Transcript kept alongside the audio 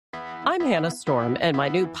I'm Hannah Storm, and my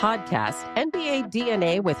new podcast, NBA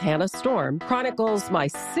DNA with Hannah Storm, chronicles my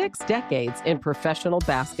 6 decades in professional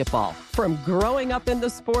basketball. From growing up in the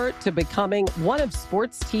sport to becoming one of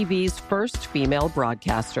sports TV's first female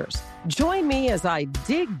broadcasters. Join me as I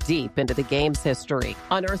dig deep into the game's history,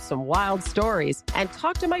 unearth some wild stories, and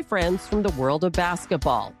talk to my friends from the world of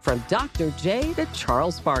basketball, from Dr. J to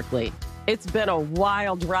Charles Barkley. It's been a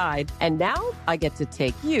wild ride, and now I get to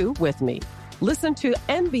take you with me. Listen to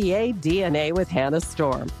NBA DNA with Hannah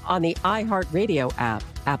Storm on the iHeartRadio app,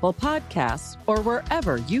 Apple Podcasts, or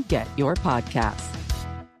wherever you get your podcasts.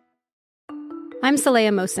 I'm Saleha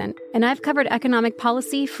Mohsin, and I've covered economic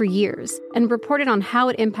policy for years and reported on how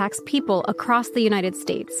it impacts people across the United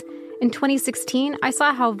States. In 2016, I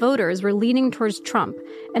saw how voters were leaning towards Trump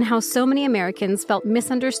and how so many Americans felt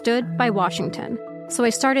misunderstood by Washington. So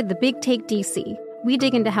I started The Big Take DC. We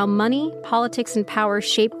dig into how money, politics, and power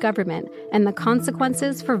shape government and the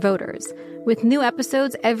consequences for voters. With new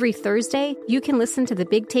episodes every Thursday, you can listen to The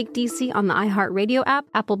Big Take DC on the iHeartRadio app,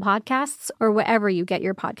 Apple Podcasts, or wherever you get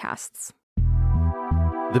your podcasts.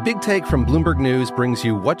 The Big Take from Bloomberg News brings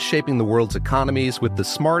you what's shaping the world's economies with the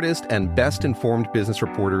smartest and best-informed business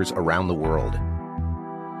reporters around the world.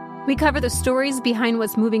 We cover the stories behind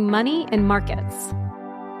what's moving money and markets,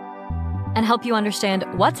 and help you understand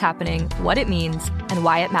what's happening, what it means, and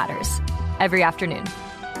why it matters every afternoon.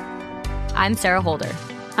 I'm Sarah Holder.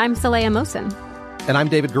 I'm Saleha Mohsin. And I'm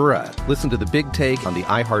David Gura. Listen to The Big Take on the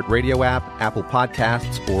iHeartRadio app, Apple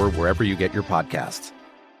Podcasts, or wherever you get your podcasts.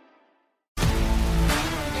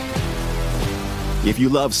 If you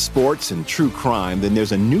love sports and true crime, then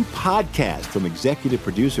there's a new podcast from executive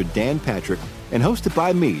producer Dan Patrick and hosted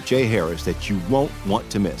by me, Jay Harris, that you won't want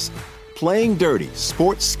to miss. Playing Dirty: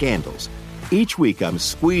 Sports Scandals. Each week, I'm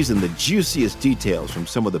squeezing the juiciest details from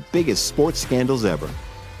some of the biggest sports scandals ever.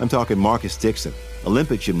 I'm talking Marcus Dixon,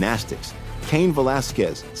 Olympic gymnastics, Cain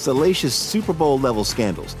Velasquez, salacious Super Bowl-level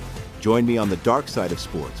scandals. Join me on the dark side of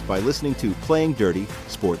sports by listening to Playing Dirty: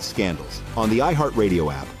 Sports Scandals on the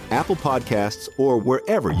iHeartRadio app, Apple Podcasts, or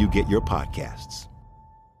wherever you get your podcasts.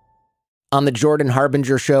 On the Jordan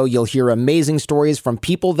Harbinger Show, you'll hear amazing stories from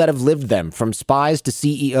people that have lived them, from spies to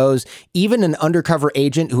CEOs, even an undercover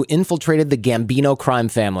agent who infiltrated the Gambino crime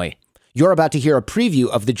family. You're about to hear a preview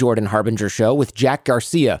of the Jordan Harbinger Show with Jack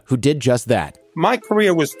Garcia, who did just that. My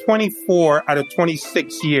career was 24 out of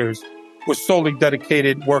 26 years was solely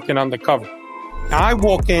dedicated working undercover. Now I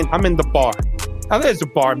walk in, I'm in the bar. Now there's a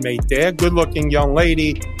barmaid there, good-looking young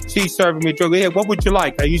lady. She's serving me a drink. Hey, what would you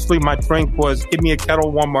like? My drink was, give me a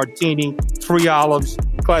Kettle One martini, 3 olives,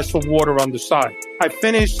 glass of water on the side. I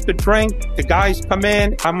finish the drink. The guys come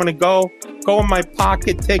in. I'm going to go in my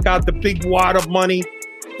pocket, take out the big wad of money.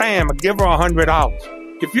 Bam, I give her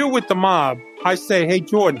 $100. If you're with the mob, I say, hey,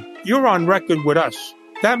 Jordan, you're on record with us.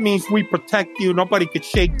 That means we protect you. Nobody could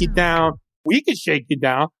shake you down. We could shake you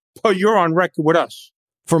down, but you're on record with us.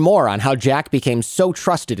 For more on how Jack became so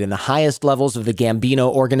trusted in the highest levels of the Gambino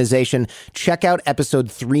organization, check out episode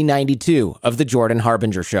 392 of The Jordan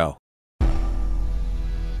Harbinger Show.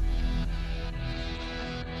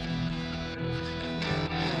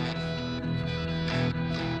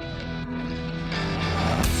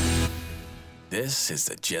 This is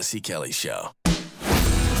the Jesse Kelly Show.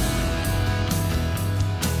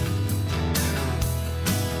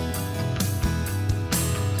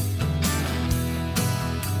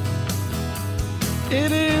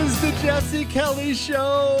 It is the Jesse Kelly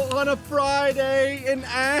Show on a Friday, an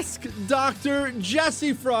Ask Dr.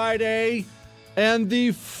 Jesse Friday, and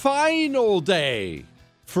the final day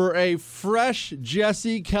for a fresh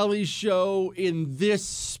Jesse Kelly Show in this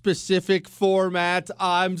specific format.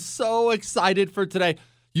 I'm so excited for today.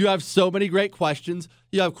 You have so many great questions.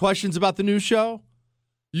 You have questions about the new show.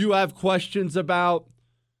 You have questions about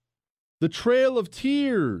the Trail of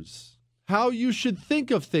Tears, how you should think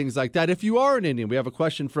of things like that if you are an Indian. We have a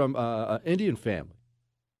question from an Indian family.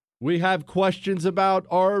 We have questions about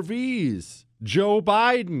RVs, Joe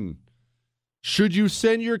Biden. Should you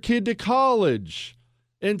send your kid to college?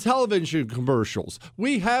 And television commercials.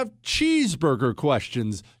 We have cheeseburger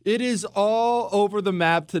questions. It is all over the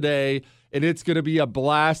map today, and it's going to be a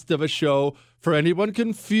blast of a show. For anyone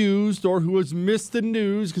confused or who has missed the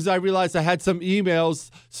news, because I realized I had some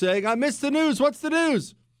emails saying, I missed the news. What's the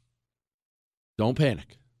news? Don't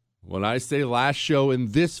panic. When I say last show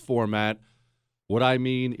in this format, what I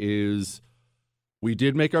mean is we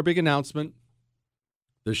did make our big announcement.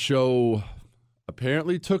 The show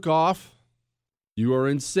apparently took off. You are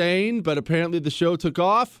insane, but apparently the show took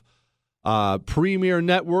off. Premier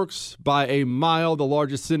Networks, by a mile, the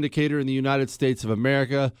largest syndicator in the United States of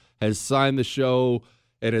America, has signed the show,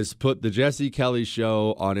 and has put the Jesse Kelly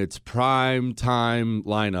Show on its prime time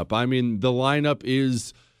lineup. I mean, the lineup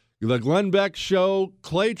is the Glenn Beck Show,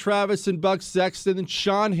 Clay Travis and Buck Sexton, and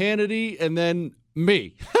Sean Hannity, and then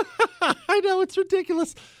me. I know, it's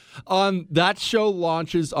ridiculous. That show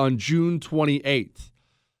launches on June 28th.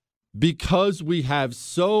 Because we have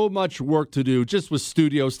so much work to do just with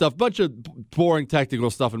studio stuff, bunch of boring technical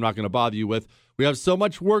stuff I'm not going to bother you with. We have so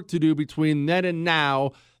much work to do between then and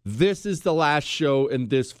now. This is the last show in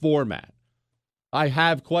this format. I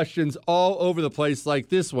have questions all over the place like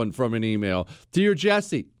this one from an email. Dear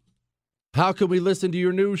Jesse, how can we listen to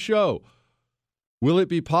your new show? Will it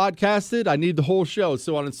be podcasted? I need the whole show,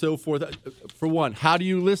 so on and so forth. For one, how do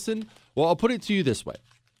you listen? Well, I'll put it to you this way.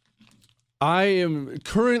 I am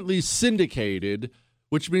currently syndicated,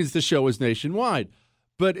 which means the show is nationwide.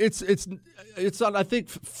 But it's on, I think,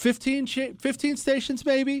 15 stations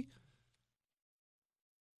maybe.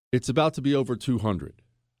 It's about to be over 200.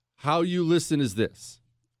 How you listen is this.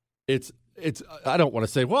 It's I don't want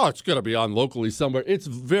to say, well, it's going to be on locally somewhere. It's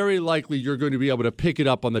very likely you're going to be able to pick it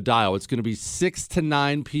up on the dial. It's going to be 6 to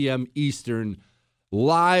 9 p.m. Eastern,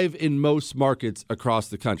 live in most markets across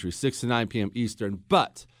the country, 6 to 9 p.m. Eastern.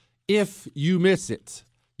 But if you miss it,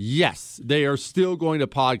 yes, they are still going to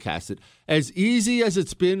podcast it. As easy as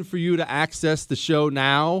it's been for you to access the show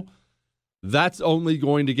now, that's only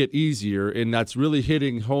going to get easier, and that's really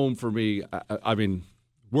hitting home for me. I mean,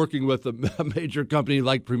 working with a major company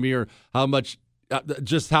like Premier,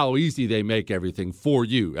 just how easy they make everything for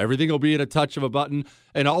you. Everything will be at a touch of a button,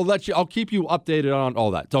 and I'll keep you updated on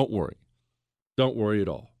all that. Don't worry. Don't worry at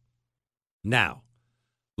all. Now,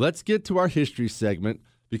 let's get to our history segment.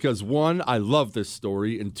 Because one, I love this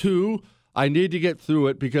story, and two, I need to get through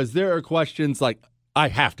it because there are questions like I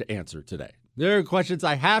have to answer today. There are questions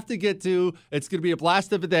I have to get to. It's going to be a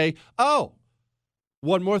blast of a day. Oh,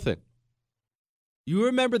 one more thing. You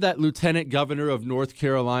remember that lieutenant governor of North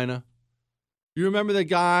Carolina? You remember the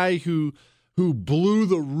guy who blew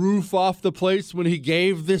the roof off the place when he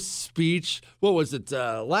gave this speech? What was it,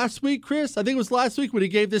 last week, Chris? I think it was last week when he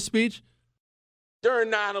gave this speech. During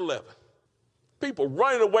 9/11. People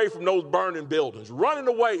running away from those burning buildings, running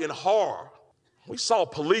away in horror. We saw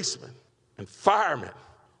policemen and firemen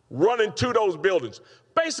running to those buildings,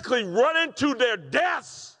 basically running to their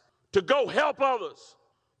deaths to go help others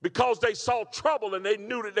because they saw trouble and they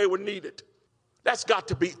knew that they were needed. That's got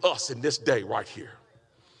to be us in this day right here.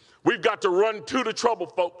 We've got to run to the trouble,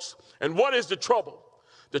 folks. And what is the trouble?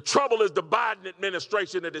 The trouble is the Biden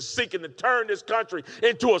administration that is seeking to turn this country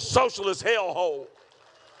into a socialist hellhole.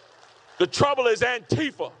 The trouble is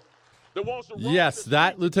Antifa. That wants to yes,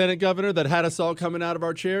 that lieutenant governor that had us all coming out of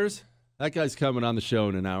our chairs, that guy's coming on the show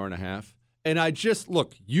in an hour and a half. And I just,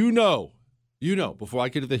 look, you know, before I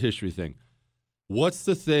get to the history thing, what's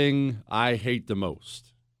the thing I hate the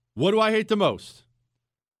most? What do I hate the most?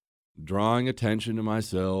 Drawing attention to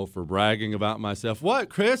myself or bragging about myself. What,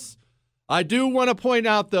 Chris? I do want to point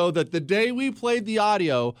out, though, that the day we played the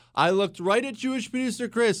audio, I looked right at Jewish producer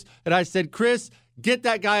Chris, and I said, Chris, get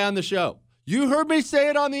that guy on the show. You heard me say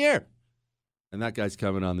it on the air. And that guy's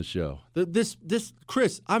coming on the show.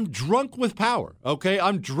 Chris, I'm drunk with power, okay?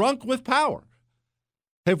 I'm drunk with power.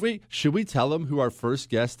 Should we tell him who our first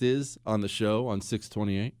guest is on the show on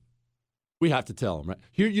 628? We have to tell him, right?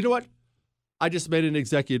 Here, you know what? I just made an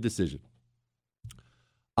executive decision.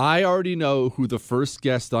 I already know who the first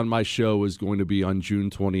guest on my show is going to be on June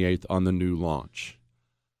 28th on the new launch.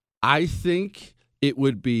 I think it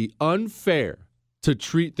would be unfair to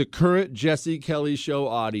treat the current Jesse Kelly Show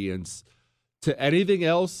audience to anything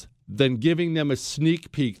else than giving them a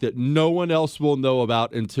sneak peek that no one else will know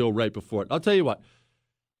about until right before it. I'll tell you what.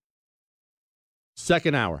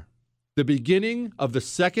 Second hour. The beginning of the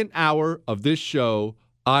second hour of this show,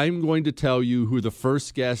 I'm going to tell you who the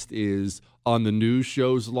first guest is on the new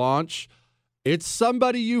show's launch. It's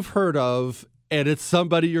somebody you've heard of, and it's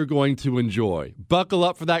somebody you're going to enjoy. Buckle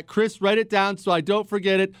up for that. Chris, write it down so I don't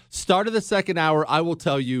forget it. Start of the second hour, I will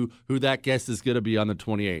tell you who that guest is going to be on the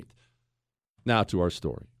 28th. Now to our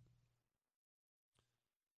story.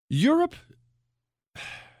 Europe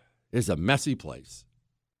is a messy place.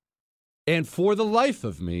 And for the life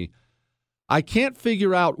of me, I can't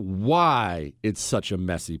figure out why it's such a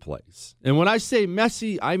messy place. And when I say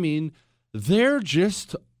messy, I mean they're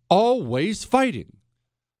just always fighting.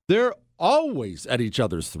 They're always at each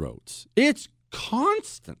other's throats. It's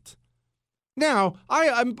constant. Now,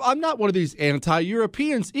 I'm not one of these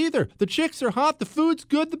anti-Europeans either. The chicks are hot, the food's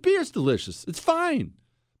good, the beer's delicious. It's fine.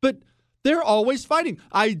 But They're always fighting.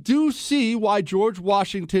 I do see why George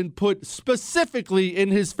Washington put specifically in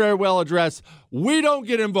his farewell address, we don't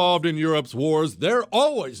get involved in Europe's wars. They're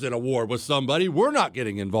always in a war with somebody. We're not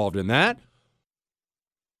getting involved in that.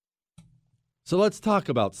 So let's talk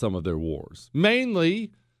about some of their wars.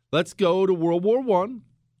 Mainly, let's go to World War I.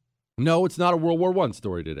 No, it's not a World War I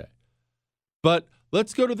story today. But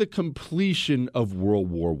let's go to the completion of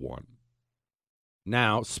World War I.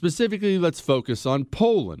 Now, specifically, let's focus on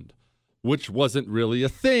Poland, which wasn't really a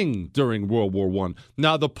thing during World War I.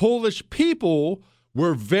 Now, the Polish people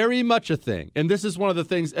were very much a thing. And this is one of the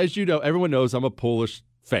things, as you know, everyone knows I'm a Polish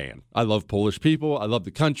fan. I love Polish people. I love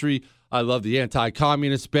the country. I love the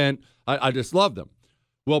anti-communist bent. I just love them.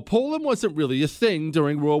 Well, Poland wasn't really a thing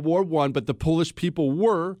during World War I, but the Polish people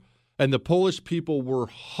were, and the Polish people were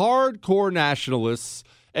hardcore nationalists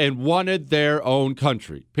and wanted their own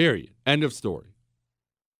country, period. End of story.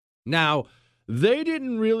 Now, they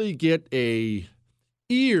didn't really get a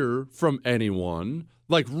ear from anyone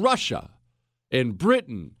like Russia and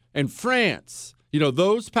Britain and France. You know,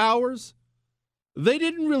 those powers, they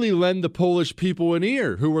didn't really lend the Polish people an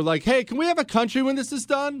ear who were like, hey, can we have a country when this is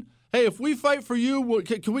done? Hey, if we fight for you,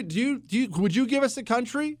 would you give us a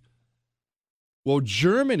country? Well,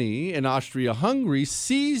 Germany and Austria-Hungary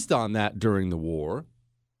seized on that during the war,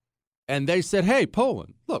 and they said, hey,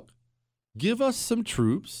 Poland, look, give us some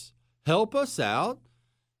troops, help us out,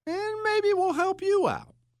 and maybe we'll help you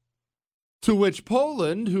out. To which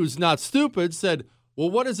Poland, who's not stupid, said, well,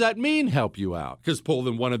 what does that mean, help you out? Because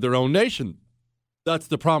Poland wanted their own nation. That's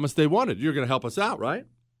the promise they wanted. You're going to help us out, right?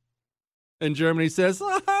 And Germany says,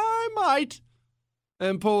 I might.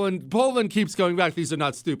 And Poland keeps going back. These are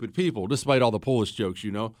not stupid people, despite all the Polish jokes,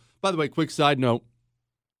 you know. By the way, quick side note.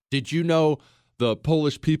 Did you know the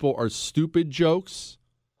Polish people are stupid jokes?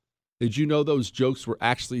 Did you know those jokes were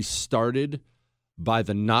actually started by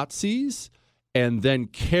the Nazis and then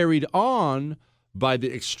carried on by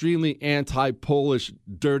the extremely anti-Polish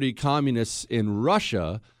dirty communists in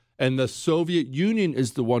Russia? And the Soviet Union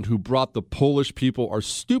is the one who brought the Polish people are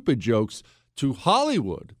stupid jokes to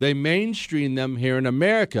Hollywood. They mainstreamed them here in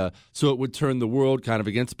America so it would turn the world kind of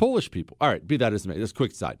against Polish people. All right, be that as it may. Just a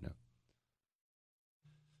quick side note.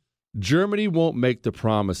 Germany won't make the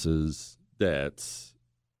promises that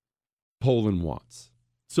Poland wants.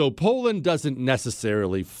 So Poland doesn't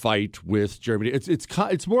necessarily fight with Germany.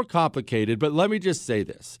 It's more complicated, but let me just say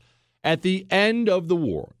this. At the end of the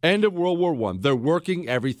war, end of World War I, they're working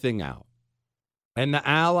everything out. And the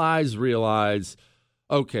Allies realize,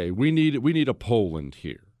 okay, we need a Poland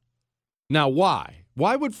here. Now, why?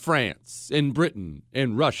 Why would France and Britain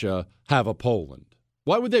and Russia have a Poland?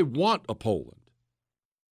 Why would they want a Poland?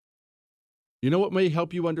 You know what may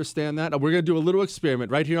help you understand that? We're going to do a little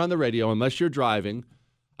experiment right here on the radio, unless you're driving.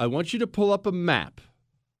 I want you to pull up a map.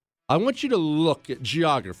 I want you to look at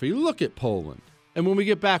geography. Look at Poland. And when we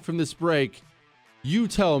get back from this break, you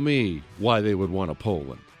tell me why they would want a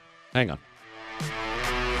Poland. Hang on.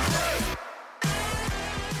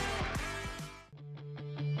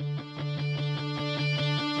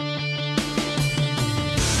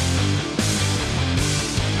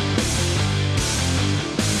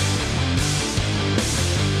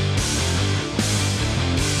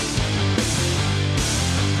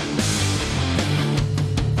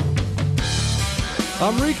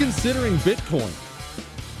 I'm reconsidering Bitcoin.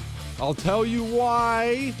 I'll tell you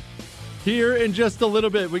why here in just a little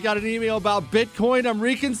bit. We got an email about Bitcoin. I'm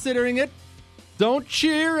reconsidering it. Don't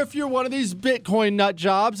cheer if you're one of these Bitcoin nut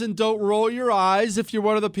jobs, and don't roll your eyes if you're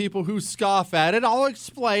one of the people who scoff at it. I'll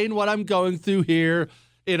explain what I'm going through here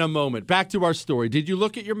in a moment. Back to our story. Did you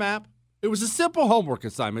look at your map? It was a simple homework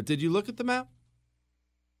assignment. Did you look at the map?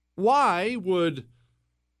 Why would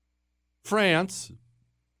France,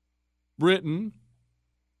 Britain,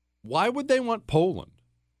 why would they want Poland?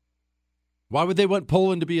 Why would they want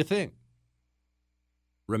Poland to be a thing?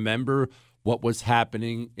 Remember what was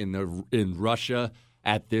happening in Russia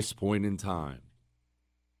at this point in time.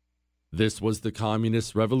 This was the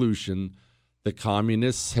communist revolution. The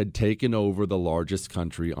communists had taken over the largest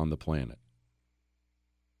country on the planet.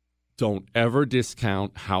 Don't ever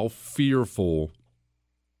discount how fearful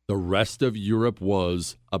the rest of Europe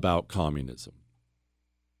was about communism.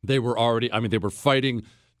 They were they were fighting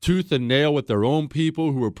tooth and nail with their own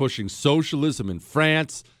people who were pushing socialism in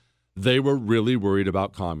France. They were really worried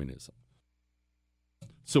about communism.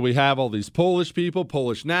 So we have all these Polish people,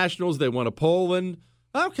 Polish nationals. They want a Poland.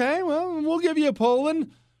 Okay, well, we'll give you a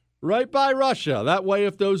Poland right by Russia. That way,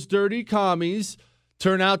 if those dirty commies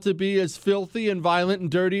turn out to be as filthy and violent and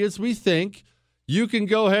dirty as we think, you can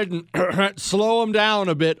go ahead and slow them down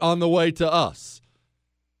a bit on the way to us.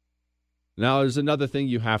 Now, there's another thing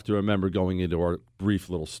you have to remember going into our brief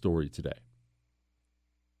little story today.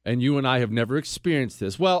 And you and I have never experienced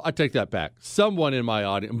this. Well, I take that back. Someone in my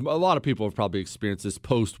audience, a lot of people have probably experienced this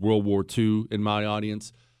post-World War II in my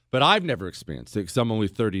audience, but I've never experienced it because I'm only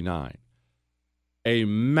 39. A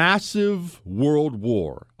massive world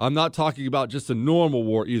war. I'm not talking about just a normal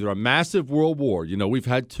war either, a massive world war. You know, we've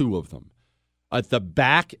had 2 of them. At the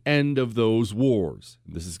back end of those wars,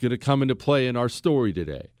 this is going to come into play in our story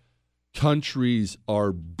today, countries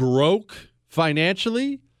are broke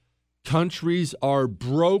financially. Countries are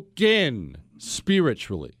broken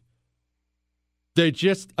spiritually. They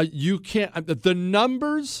just, you can't, the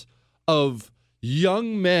numbers of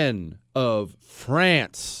young men of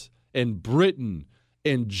France and Britain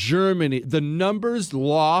and Germany, the numbers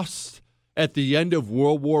lost at the end of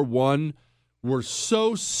World War I were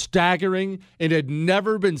so staggering and had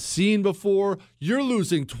never been seen before. You're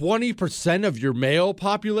losing 20% of your male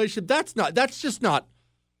population. That's not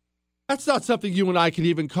something you and I can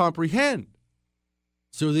even comprehend.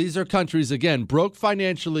 So these are countries, again, broke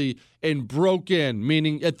financially and broken,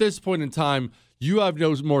 meaning at this point in time, you have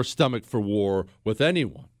no more stomach for war with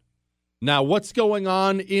anyone. Now, what's going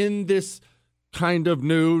on in this kind of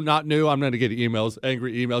not new, I'm going to get emails,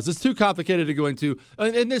 angry emails. It's too complicated to go into.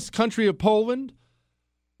 In this country of Poland,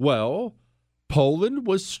 well, Poland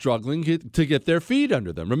was struggling to get their feet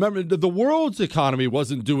under them. Remember, the world's economy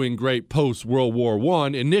wasn't doing great post-World War I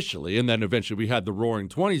initially, and then eventually we had the Roaring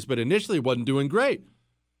 '20s, but initially it wasn't doing great.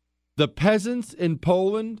 The peasants in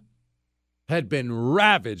Poland had been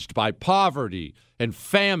ravaged by poverty and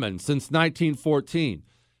famine since 1914.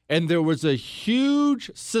 And there was a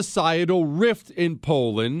huge societal rift in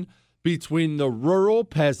Poland between the rural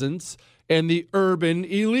peasants and the urban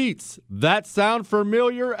elites. That sound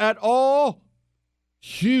familiar at all?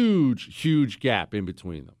 Huge, huge gap in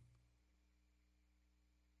between them.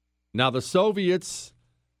 Now, the Soviets,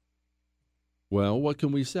 well, what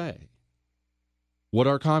can we say? What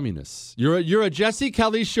are communists? You're a Jesse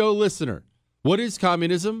Kelly Show listener. What is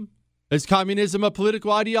communism? Is communism a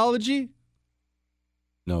political ideology?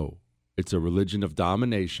 No, it's a religion of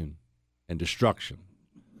domination and destruction.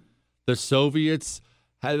 The Soviets,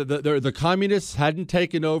 the communists hadn't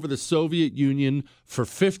taken over the Soviet Union for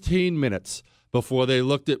 15 minutes before they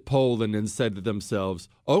looked at Poland and said to themselves,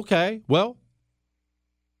 okay, well,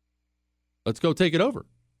 let's go take it over.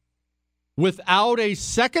 Without a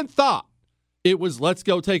second thought, it was let's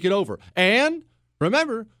go take it over. And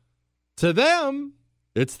remember, to them,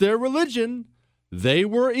 it's their religion. They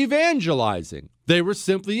were evangelizing. They were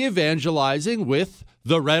simply evangelizing with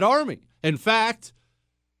the Red Army. In fact,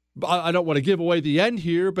 I don't want to give away the end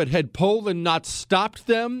here, but had Poland not stopped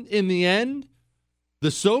them in the end,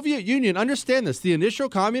 the Soviet Union, understand this, the initial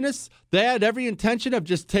communists, they had every intention of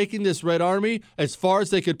just taking this Red Army as far as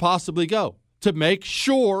they could possibly go to make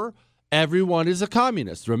sure everyone is a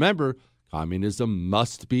communist. Remember, communism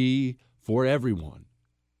must be for everyone.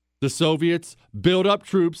 The Soviets build up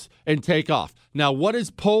troops and take off. Now, what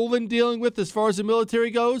is Poland dealing with as far as the military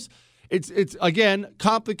goes? It's again,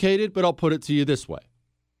 complicated, but I'll put it to you this way.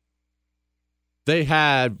 They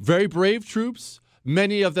had very brave troops,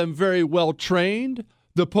 many of them very well trained.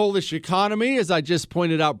 The Polish economy, as I just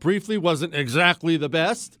pointed out briefly, wasn't exactly the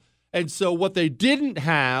best. And so what they didn't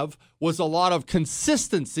have was a lot of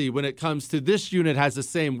consistency when it comes to this unit has the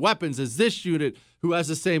same weapons as this unit, who has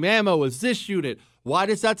the same ammo as this unit. Why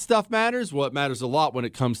does that stuff matter? Well, it matters a lot when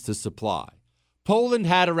it comes to supply. Poland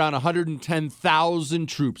had around 110,000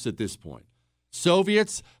 troops at this point.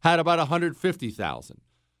 Soviets had about 150,000.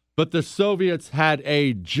 But the Soviets had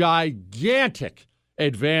a gigantic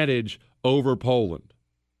advantage over Poland.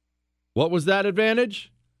 What was that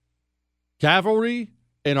advantage? Cavalry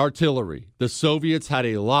and artillery. The Soviets had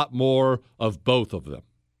a lot more of both of them.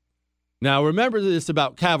 Now, remember this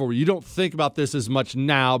about cavalry. You don't think about this as much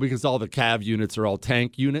now because all the cav units are all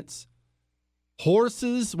tank units.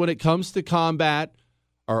 Horses, when it comes to combat,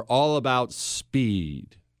 are all about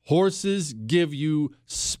speed. Horses give you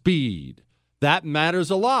speed. That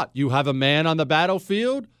matters a lot. You have a man on the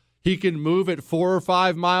battlefield. He can move at 4 or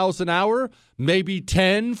 5 miles an hour, maybe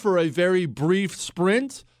 10 for a very brief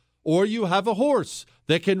sprint. Or you have a horse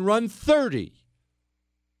that can run 30.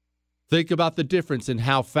 Think about the difference in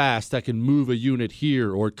how fast that can move a unit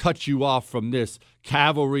here or cut you off from this.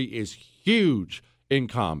 Cavalry is huge in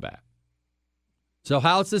combat. So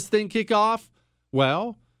how does this thing kick off?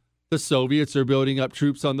 Well, the Soviets are building up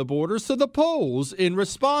troops on the border, so the Poles, in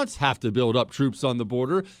response, have to build up troops on the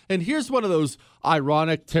border. And here's one of those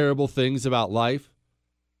ironic, terrible things about life.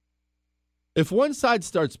 If one side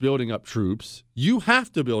starts building up troops, you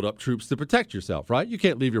have to build up troops to protect yourself, right? You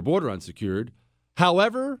can't leave your border unsecured.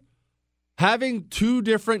 However, having two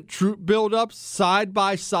different troop buildups side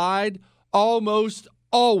by side almost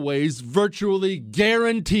always virtually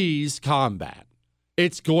guarantees combat.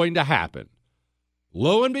 It's going to happen.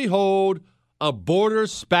 Lo and behold, a border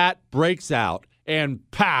spat breaks out, and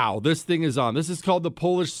pow, this thing is on. This is called the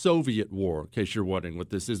Polish-Soviet War, in case you're wondering what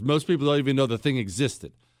this is. Most people don't even know the thing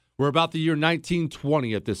existed. We're about the year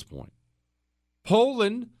 1920 at this point.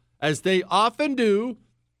 Poland, as they often do,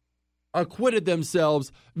 acquitted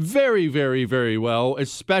themselves very, very, very well,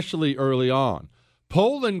 especially early on.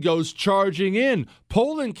 Poland goes charging in.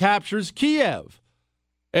 Poland captures Kiev.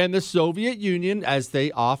 And the Soviet Union, as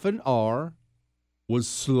they often are, was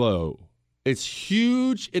slow. It's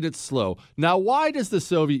huge and it's slow. Now, why does the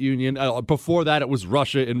Soviet Union, before that it was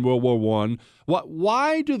Russia in World War I,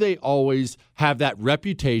 why do they always have that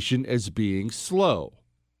reputation as being slow?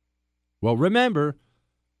 Well, remember,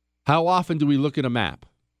 how often do we look at a map?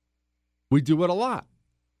 We do it a lot.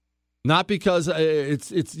 Not because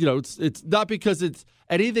it's not because it's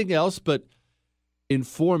anything else but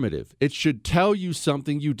informative. It should tell you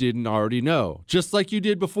something you didn't already know. Just like you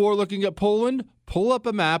did before looking at Poland, pull up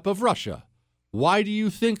a map of Russia. Why do you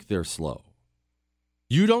think they're slow?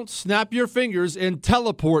 You don't snap your fingers and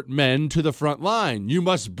teleport men to the front line. You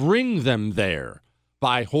must bring them there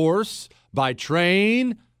by horse, by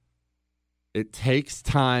train. It takes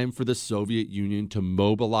time for the Soviet Union to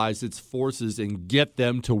mobilize its forces and get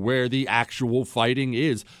them to where the actual fighting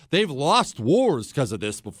is. They've lost wars because of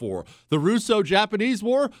this before. The Russo-Japanese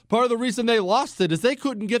War, part of the reason they lost it is they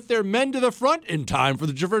couldn't get their men to the front in time for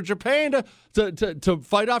Japan to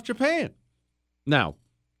fight off Japan. Now,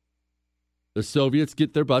 the Soviets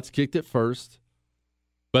get their butts kicked at first,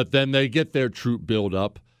 but then they get their troop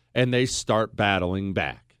buildup and they start battling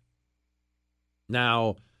back.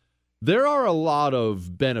 Now, there are a lot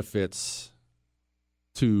of benefits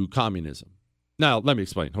to communism. Now, let me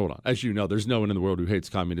explain. Hold on. As you know, there's no one in the world who hates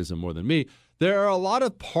communism more than me. There are a lot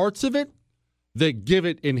of parts of it that give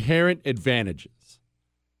it inherent advantages.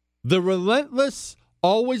 The relentless,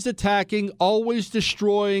 always attacking, always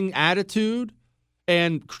destroying attitude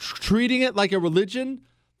and treating it like a religion,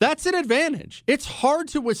 that's an advantage. It's hard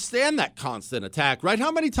to withstand that constant attack, right?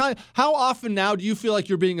 How often now do you feel like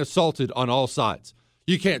you're being assaulted on all sides?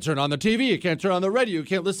 You can't turn on the TV. You can't turn on the radio. You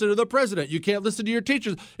can't listen to the president. You can't listen to your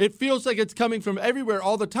teachers. It feels like it's coming from everywhere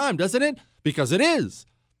all the time, doesn't it? Because it is.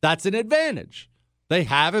 That's an advantage. They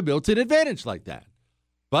have a built-in advantage like that.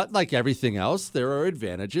 But like everything else, there are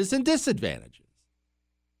advantages and disadvantages.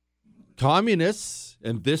 Communists,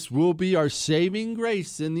 and this will be our saving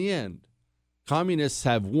grace in the end, communists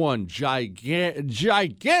have one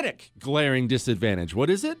gigantic glaring disadvantage. What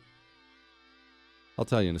is it? I'll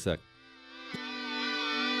tell you in a sec.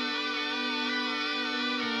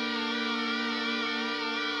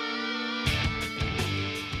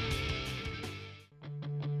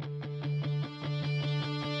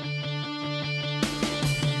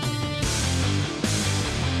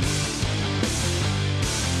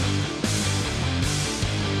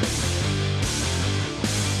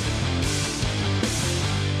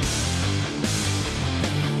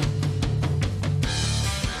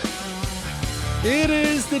 It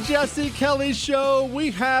is the Jesse Kelly Show. We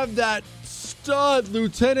have that stud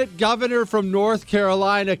lieutenant governor from North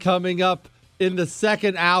Carolina coming up in the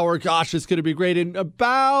second hour. Gosh, it's going to be great. In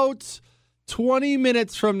about 20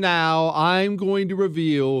 minutes from now, I'm going to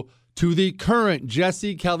reveal to the current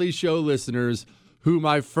Jesse Kelly Show listeners who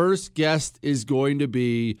my first guest is going to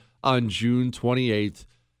be on June 28th.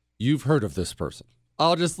 You've heard of this person.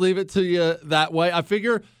 I'll just leave it to you that way. I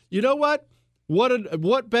figure, you know what?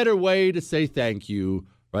 What better way to say thank you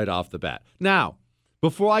right off the bat? Now,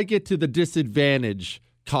 before I get to the disadvantage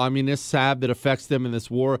communists have that affects them in this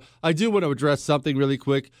war, I do want to address something really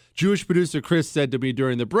quick. Jewish producer Chris said to me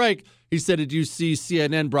during the break, he said, did you see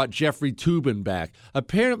CNN brought Jeffrey Toobin back?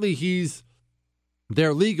 Apparently he's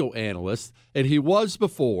their legal analyst, and he was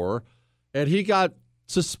before, and he got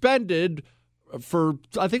suspended for,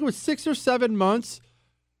 I think it was 6 or 7 months.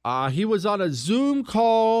 He was on a Zoom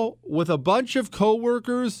call with a bunch of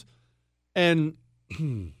coworkers, and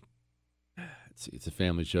let's see, it's a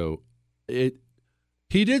family show. He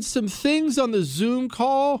did some things on the Zoom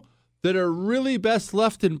call that are really best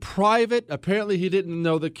left in private. Apparently, he didn't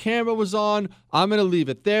know the camera was on. I'm going to leave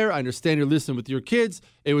it there. I understand you're listening with your kids.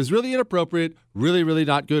 It was really inappropriate, really, really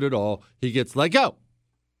not good at all. He gets let go.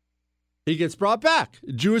 He gets brought back.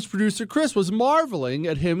 Jewish producer Chris was marveling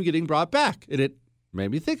at him getting brought back, and it made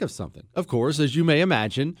me think of something. Of course, as you may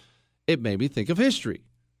imagine, it made me think of history.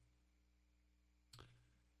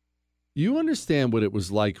 You understand what it was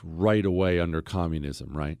like right away under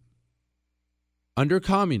communism, right? Under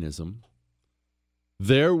communism,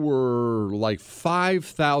 there were like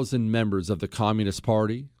 5,000 members of the Communist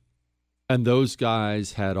Party, and those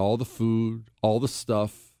guys had all the food, all the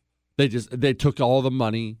stuff. They took all the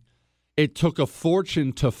money. It took a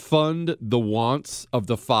fortune to fund the wants of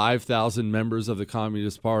the 5,000 members of the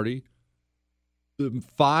Communist Party. The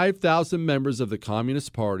 5,000 members of the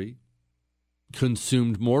Communist Party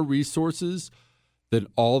consumed more resources than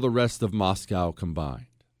all the rest of Moscow combined.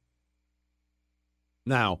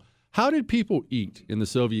 Now, how did people eat in the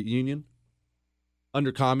Soviet Union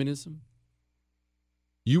under communism?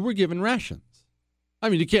 You were given rations. I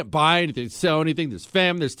mean, you can't buy anything, sell anything. There's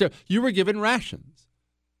famine. You were given rations.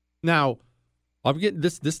 Now, I'm getting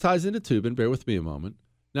this ties into Toobin. Bear with me a moment.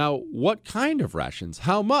 Now, what kind of rations?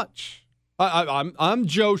 How much? I'm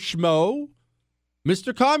Joe Schmo,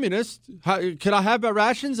 Mr. Communist. Can I have my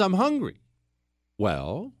rations? I'm hungry.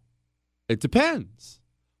 Well, it depends.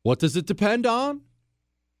 What does it depend on?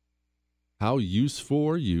 How useful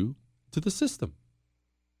are you to the system?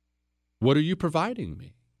 What are you providing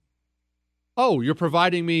me? Oh, you're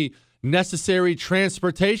providing me necessary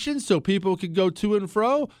transportation so people can go to and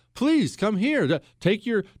fro? Please come here. Take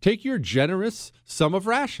your generous sum of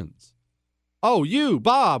rations. Oh, you,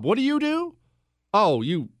 Bob, what do you do? Oh,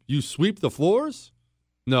 you sweep the floors?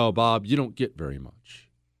 No, Bob, you don't get very much.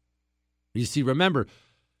 You see, remember,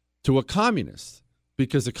 to a communist,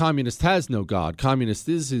 because a communist has no God, communist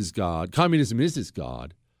is his God, communism is his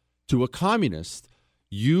God, to a communist,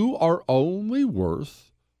 you are only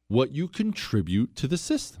worth what you contribute to the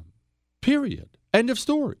system. Period. End of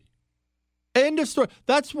story. End of story.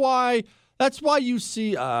 That's why you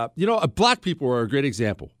see, black people are a great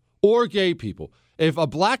example, or gay people. If a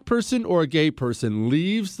black person or a gay person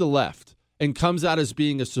leaves the left and comes out as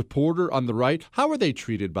being a supporter on the right, how are they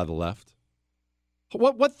treated by the left?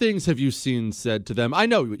 What things have you seen said to them? I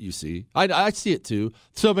know what you see. I see it too.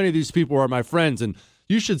 So many of these people are my friends, and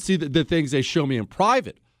you should see the things they show me in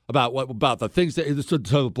private about the things that to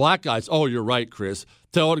the black guys. Oh, you're right, Chris.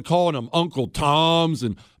 Calling them Uncle Toms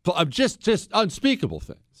and just unspeakable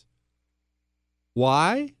things.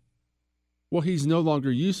 Why? Well, he's no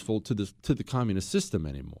longer useful to the communist system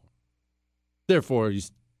anymore. Therefore,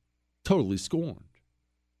 he's totally scorned.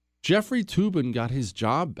 Jeffrey Toobin got his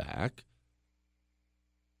job back,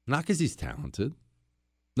 not because he's talented,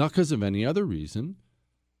 not because of any other reason,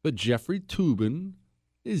 but Jeffrey Toobin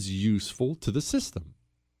is useful to the system.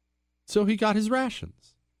 So he got his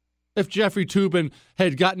rations. If Jeffrey Toobin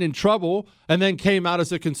had gotten in trouble and then came out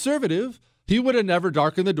as a conservative, he would have never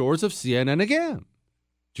darkened the doors of CNN again.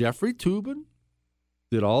 Jeffrey Toobin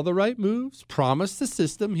did all the right moves, promised the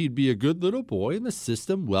system he'd be a good little boy, and the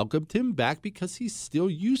system welcomed him back because he's still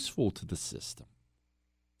useful to the system.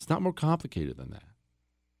 It's not more complicated than that.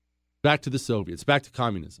 Back to the Soviets, back to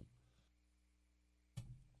communism.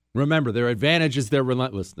 Remember, their advantage is their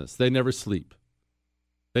relentlessness. They never sleep.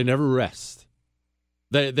 They never rest.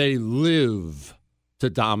 They live to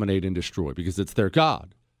dominate and destroy because it's their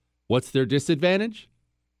God. What's their disadvantage?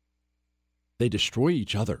 They destroy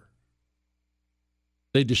each other.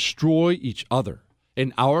 They destroy each other.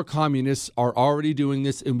 And our communists are already doing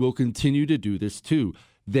this and will continue to do this too.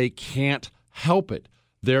 They can't help it.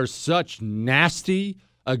 They're such nasty,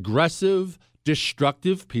 aggressive,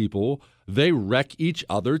 destructive people. They wreck each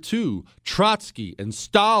other too. Trotsky and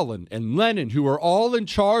Stalin and Lenin, who are all in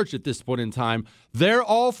charge at this point in time, they're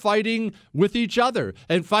all fighting with each other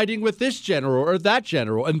and fighting with this general or that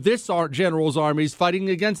general, and this general's army is fighting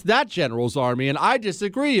against that general's army, and I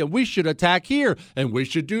disagree, and we should attack here, and we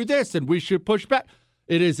should do this, and we should push back.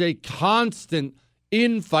 It is a constant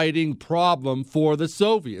infighting problem for the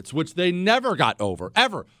Soviets, which they never got over,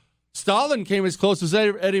 ever. Stalin came as close as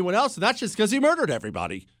anyone else, and that's just because he murdered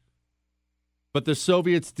everybody. But the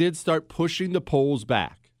Soviets did start pushing the Poles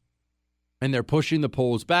back. And they're pushing the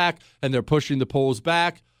Poles back, and they're pushing the Poles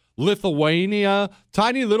back. Lithuania,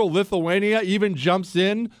 tiny little Lithuania, even jumps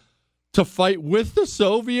in to fight with the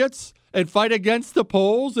Soviets and fight against the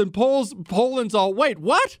Poles. And Poland's all, wait,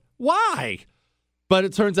 what? Why? But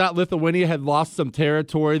it turns out Lithuania had lost some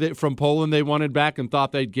territory from Poland they wanted back and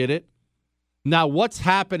thought they'd get it. Now, what's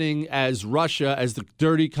happening as Russia, as the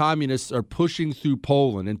dirty communists are pushing through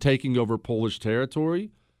Poland and taking over Polish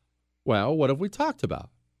territory? Well, what have we talked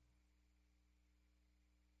about?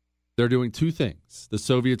 They're doing two things. The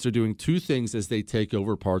Soviets are doing two things as they take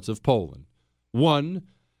over parts of Poland. One,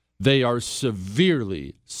 they are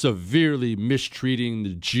severely, severely mistreating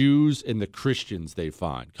the Jews and the Christians they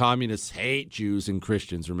find. Communists hate Jews and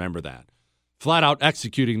Christians, remember that. Flat out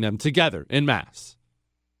executing them together en masse.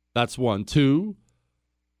 That's one. Two,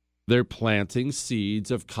 they're planting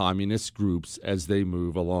seeds of communist groups as they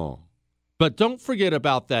move along. But don't forget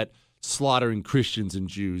about that slaughtering Christians and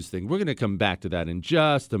Jews thing. We're going to come back to that in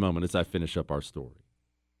just a moment as I finish up our story.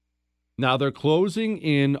 Now, they're closing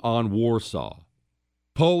in on Warsaw.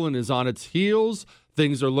 Poland is on its heels.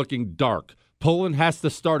 Things are looking dark. Poland has to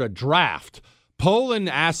start a draft. Poland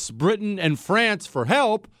asks Britain and France for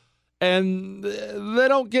help, and they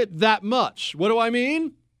don't get that much. What do I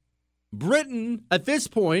mean? Britain, at this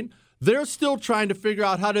point, they're still trying to figure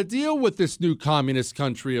out how to deal with this new communist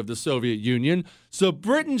country of the Soviet Union. So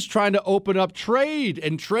Britain's trying to open up trade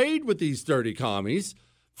with these dirty commies.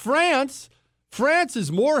 France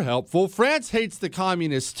is more helpful. France hates the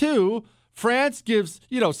communists too. France gives,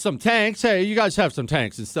 some tanks. Hey, you guys have some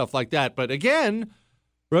tanks and stuff like that. But again,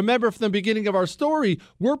 remember from the beginning of our story,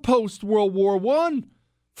 we're post-World War I.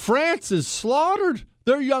 France is slaughtered.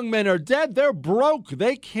 Their young men are dead. They're broke.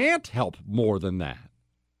 They can't help more than that.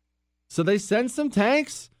 So they send some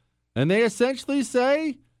tanks, and they essentially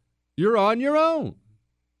say, you're on your own.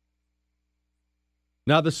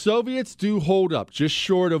 Now, the Soviets do hold up just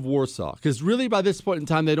short of Warsaw, because really by this point in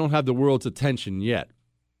time, they don't have the world's attention yet.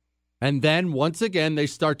 And then, once again, they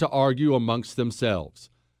start to argue amongst themselves.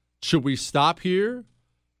 Should we stop here?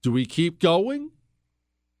 Do we keep going?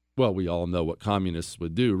 Well, we all know what communists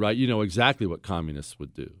would do, right? You know exactly what communists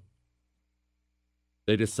would do.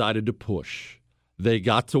 They decided to push. They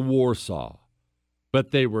got to Warsaw,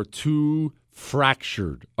 but they were too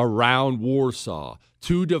fractured around Warsaw,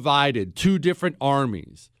 too divided, two different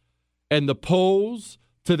armies. And the Poles,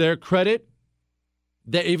 to their credit,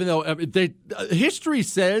 history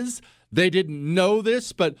says they didn't know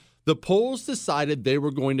this, but the Poles decided they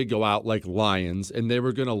were going to go out like lions and they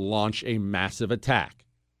were going to launch a massive attack.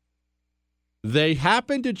 They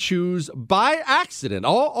happened to choose by accident.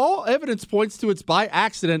 All evidence points to it's by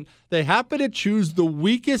accident. They happened to choose the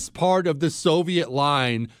weakest part of the Soviet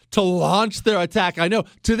line to launch their attack. I know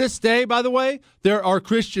to this day, by the way, there are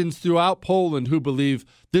Christians throughout Poland who believe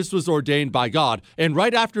this was ordained by God. And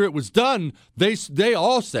right after it was done, they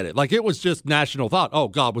all said it. Like it was just national thought. Oh,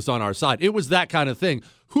 God was on our side. It was that kind of thing.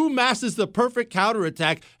 Who masses the perfect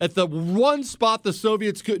counterattack at the one spot the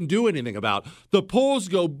Soviets couldn't do anything about? The Poles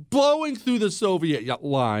go blowing through the Soviet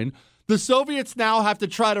line. The Soviets now have to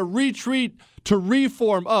try to retreat to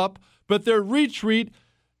reform up, but their retreat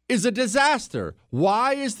is a disaster.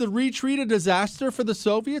 Why is the retreat a disaster for the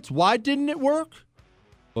Soviets? Why didn't it work?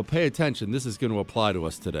 Well, pay attention. This is going to apply to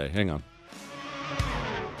us today. Hang on.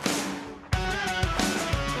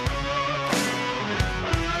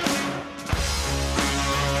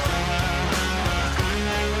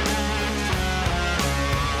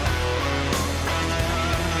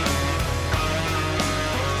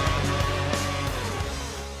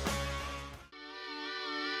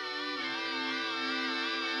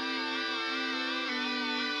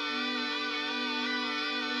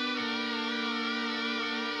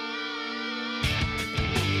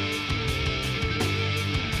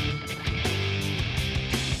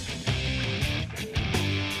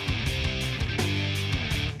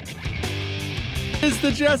 It's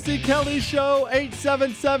the Jesse Kelly Show,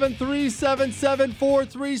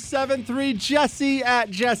 877-377-4373. Jesse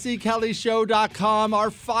at jessekellyshow.com.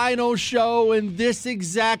 Our final show in this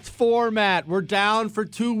exact format. We're down for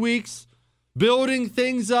 2 weeks, building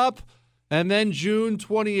things up. And then June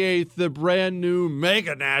 28th, the brand new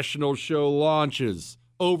mega national show launches.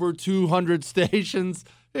 Over 200 stations.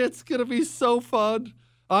 It's going to be so fun.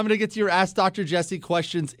 I'm going to get to your Ask Dr. Jesse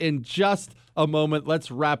questions in just a moment.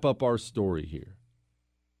 Let's wrap up our story here.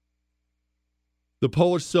 The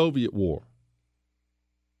Polish-Soviet War.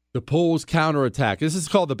 The Poles counterattack. This is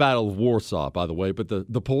called the Battle of Warsaw, by the way, but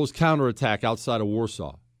the Poles counterattack outside of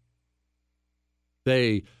Warsaw.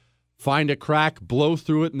 They find a crack, blow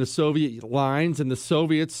through it in the Soviet lines, and the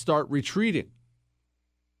Soviets start retreating.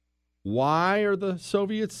 Why are the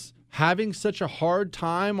Soviets having such a hard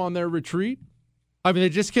time on their retreat? I mean, they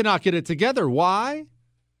just cannot get it together. Why?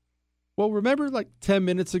 Well, remember like 10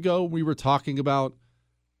 minutes ago we were talking about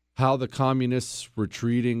how the communists were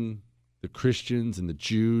treating the Christians and the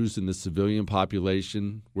Jews and the civilian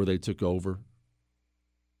population where they took over?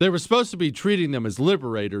 They were supposed to be treating them as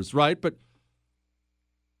liberators, right? But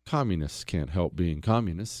communists can't help being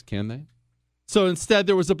communists, can they? So instead,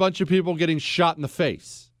 there was a bunch of people getting shot in the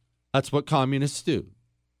face. That's what communists do.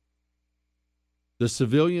 The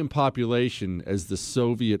civilian population, as the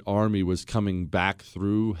Soviet army was coming back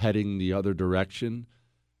through, heading the other direction,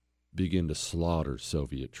 began to slaughter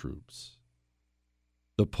Soviet troops.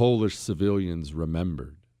 The Polish civilians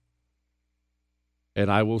remembered. And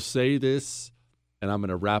I will say this, and I'm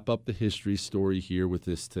going to wrap up the history story here with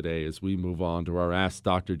this today as we move on to our Ask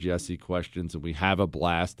Dr. Jesse questions and we have a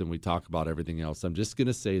blast and we talk about everything else. I'm just going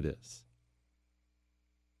to say this.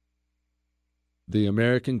 the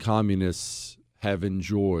American communists have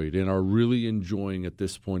enjoyed and are really enjoying at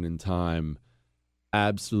this point in time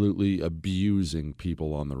absolutely abusing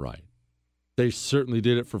people on the right. They certainly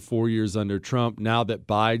did it for 4 years under Trump. Now that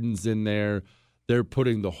Biden's in there, they're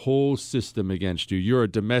putting the whole system against you. You're a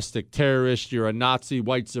domestic terrorist. You're a Nazi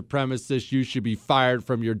white supremacist. You should be fired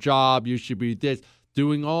from your job. You should be this,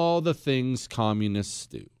 doing all the things communists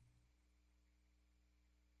do.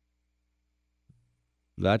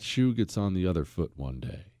 That shoe gets on the other foot one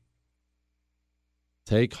day.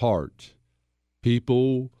 Take heart.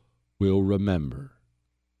 People will remember,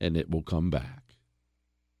 and it will come back.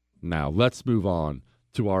 Now, let's move on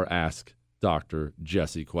to our Ask Dr.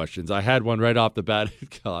 Jesse questions. I had one right off the bat.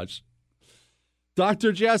 Gosh.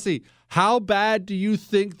 Dr. Jesse, how bad do you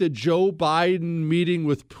think the Joe Biden meeting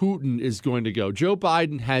with Putin is going to go? Joe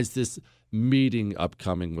Biden has this meeting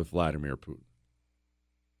upcoming with Vladimir Putin.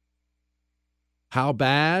 How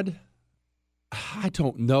bad? I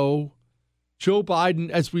don't know. Joe Biden,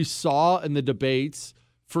 as we saw in the debates,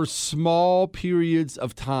 for small periods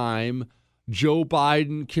of time, Joe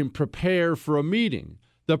Biden can prepare for a meeting.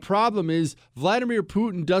 The problem is Vladimir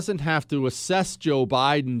Putin doesn't have to assess Joe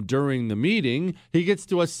Biden during the meeting. He gets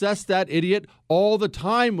to assess that idiot all the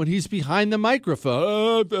time when he's behind the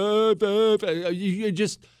microphone.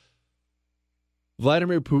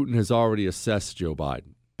 Vladimir Putin has already assessed Joe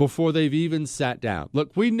Biden before they've even sat down.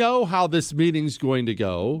 Look, we know how this meeting's going to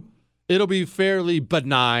go. It'll be fairly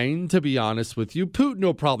benign, to be honest with you. Putin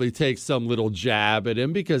will probably take some little jab at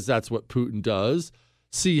him because that's what Putin does.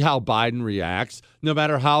 See how Biden reacts. No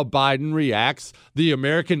matter how Biden reacts, the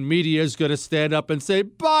American media is going to stand up and say,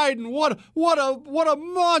 Biden, what a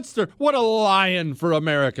monster, what a lion for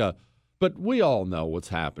America. But we all know what's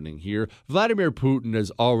happening here. Vladimir Putin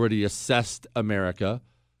has already assessed America,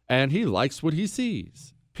 and he likes what he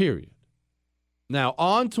sees, period. Now,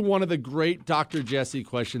 on to one of the great Dr. Jesse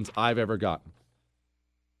questions I've ever gotten.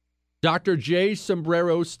 Dr. J.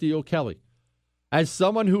 Sombrero Steele Kelly. As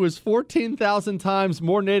someone who is 14,000 times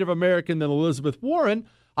more Native American than Elizabeth Warren,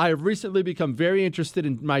 I have recently become very interested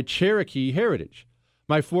in my Cherokee heritage.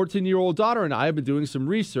 My 14-year-old daughter and I have been doing some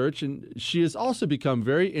research, and she has also become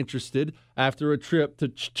very interested after a trip to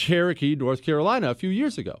Cherokee, North Carolina, a few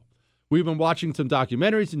years ago. We've been watching some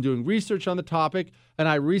documentaries and doing research on the topic, and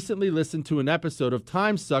I recently listened to an episode of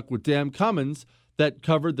Time Suck with Dan Cummins that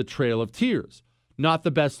covered the Trail of Tears. Not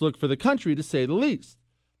the best look for the country, to say the least.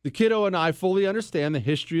 The kiddo and I fully understand the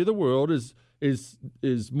history of the world is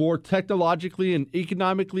more technologically and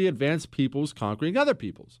economically advanced peoples conquering other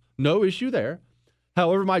peoples. No issue there.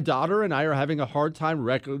 However, my daughter and I are having a hard time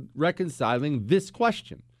reconciling this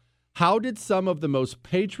question. How did some of the most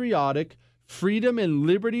patriotic, freedom and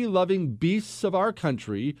liberty-loving beasts of our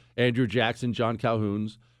country, Andrew Jackson, John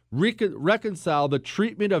Calhoun's, reconcile the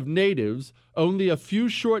treatment of natives only a few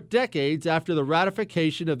short decades after the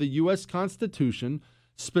ratification of the U.S. Constitution,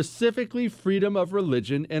 specifically freedom of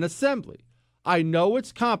religion and assembly? I know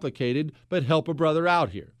it's complicated, but help a brother out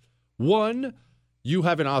here. One, you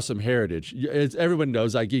have an awesome heritage. As everyone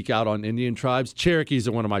knows, I geek out on Indian tribes. Cherokees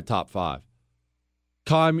are one of my top 5.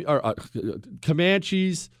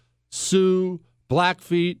 Comanches, Sioux,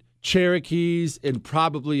 Blackfeet, Cherokees, and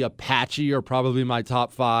probably Apache are probably my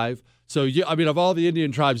top 5. So, of all the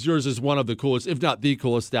Indian tribes, yours is one of the coolest, if not the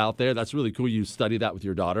coolest out there. That's really cool. You study that with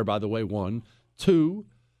your daughter, by the way, 1. 2,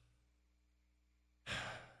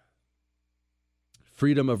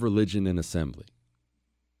 freedom of religion and assembly.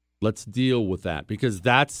 Let's deal with that, because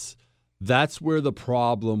that's where the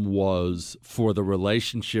problem was for the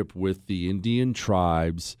relationship with the Indian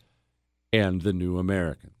tribes and the new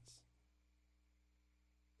Americans.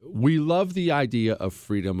 We love the idea of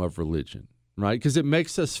freedom of religion, right? Because it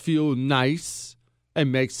makes us feel nice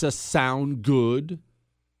and makes us sound good.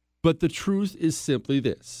 But the truth is simply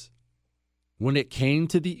this. When it came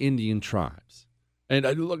to the Indian tribes, and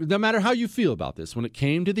look, no matter how you feel about this, when it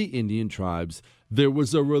came to the Indian tribes, there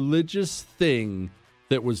was a religious thing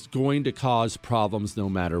that was going to cause problems no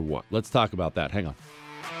matter what. Let's talk about that. Hang on.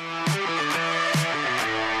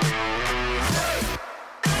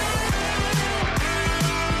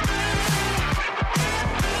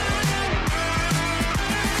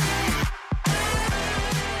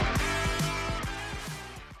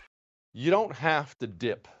 You don't have to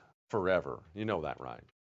dip forever. You know that, right?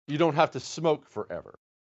 You don't have to smoke forever.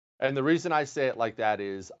 And the reason I say it like that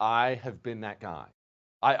is I have been that guy.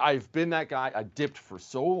 I've been that guy. I dipped for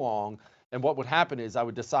so long. And what would happen is I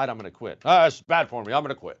would decide I'm going to quit. It's bad for me. I'm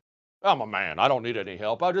going to quit. I'm a man. I don't need any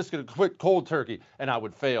help. I'm just going to quit cold turkey. And I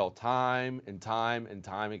would fail time and time and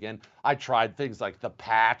time again. I tried things like the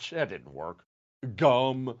patch. That didn't work.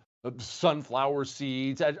 Gum, sunflower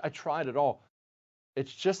seeds. I tried it all.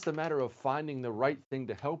 It's just a matter of finding the right thing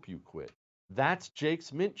to help you quit. That's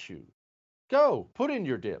Jake's Mint Chew. Go, put in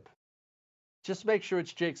your dip. Just make sure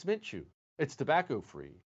it's Jake's Mint Chew. It's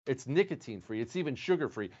tobacco-free. It's nicotine-free. It's even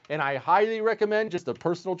sugar-free. And I highly recommend, just a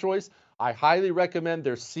personal choice, I highly recommend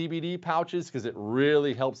their CBD pouches because it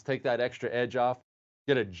really helps take that extra edge off.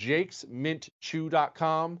 Get a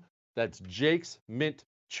jakesmintchew.com. That's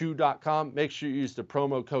jakesmintchew.com. Make sure you use the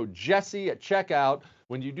promo code Jesse at checkout.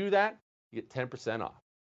 When you do that, you get 10% off.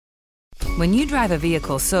 When you drive a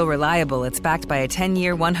vehicle so reliable it's backed by a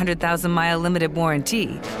 10-year, 100,000-mile limited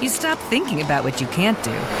warranty, you stop thinking about what you can't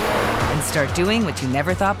do and start doing what you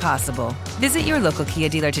never thought possible. Visit your local Kia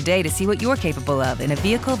dealer today to see what you're capable of in a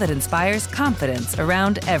vehicle that inspires confidence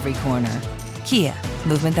around every corner. Kia,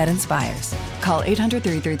 movement that inspires. Call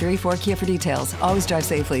 800-333-4KIA for details. Always drive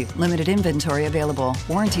safely. Limited inventory available.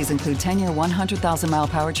 Warranties include 10-year, 100,000-mile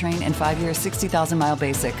powertrain and 5-year, 60,000-mile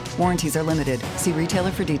basic. Warranties are limited. See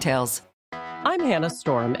retailer for details. I'm Hannah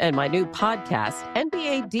Storm, and my new podcast,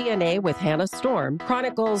 NBA DNA with Hannah Storm,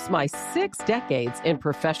 chronicles my 6 decades in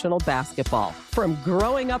professional basketball. From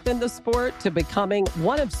growing up in the sport to becoming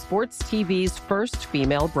one of sports TV's first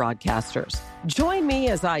female broadcasters. Join me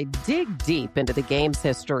as I dig deep into the game's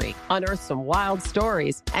history, unearth some wild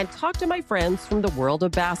stories, and talk to my friends from the world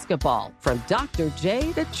of basketball, from Dr.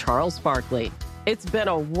 J to Charles Barkley. It's been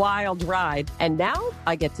a wild ride, and now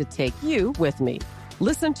I get to take you with me.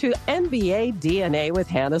 Listen to NBA DNA with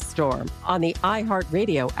Hannah Storm on the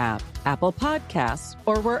iHeartRadio app, Apple Podcasts,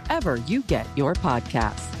 or wherever you get your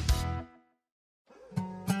podcasts.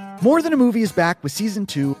 More Than a Movie is back with Season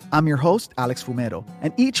 2. I'm your host, Alex Fumero,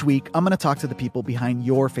 and each week I'm going to talk to the people behind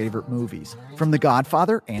your favorite movies. From The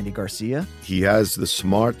Godfather, Andy Garcia. He has the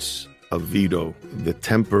smarts of Vito, the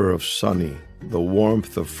temper of Sonny, the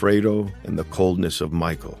warmth of Fredo, and the coldness of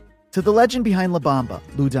Michael. To the legend behind La Bamba,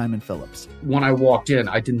 Lou Diamond Phillips. When I walked in,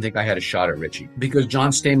 I didn't think I had a shot at Richie because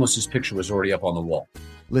John Stamos' picture was already up on the wall.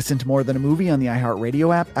 Listen to More Than a Movie on the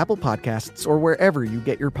iHeartRadio app, Apple Podcasts, or wherever you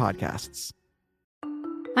get your podcasts.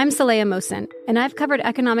 I'm Saleha Mohsin, and I've covered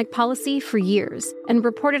economic policy for years and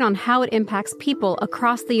reported on how it impacts people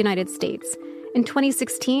across the United States. In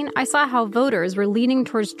 2016, I saw how voters were leaning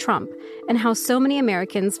towards Trump and how so many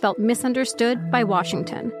Americans felt misunderstood by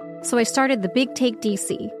Washington. So I started The Big Take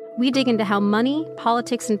DC. We dig into how money,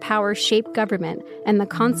 politics, and power shape government and the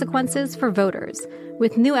consequences for voters.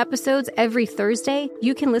 With new episodes every Thursday,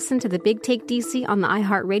 you can listen to The Big Take DC on the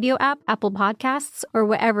iHeartRadio app, Apple Podcasts, or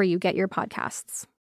wherever you get your podcasts.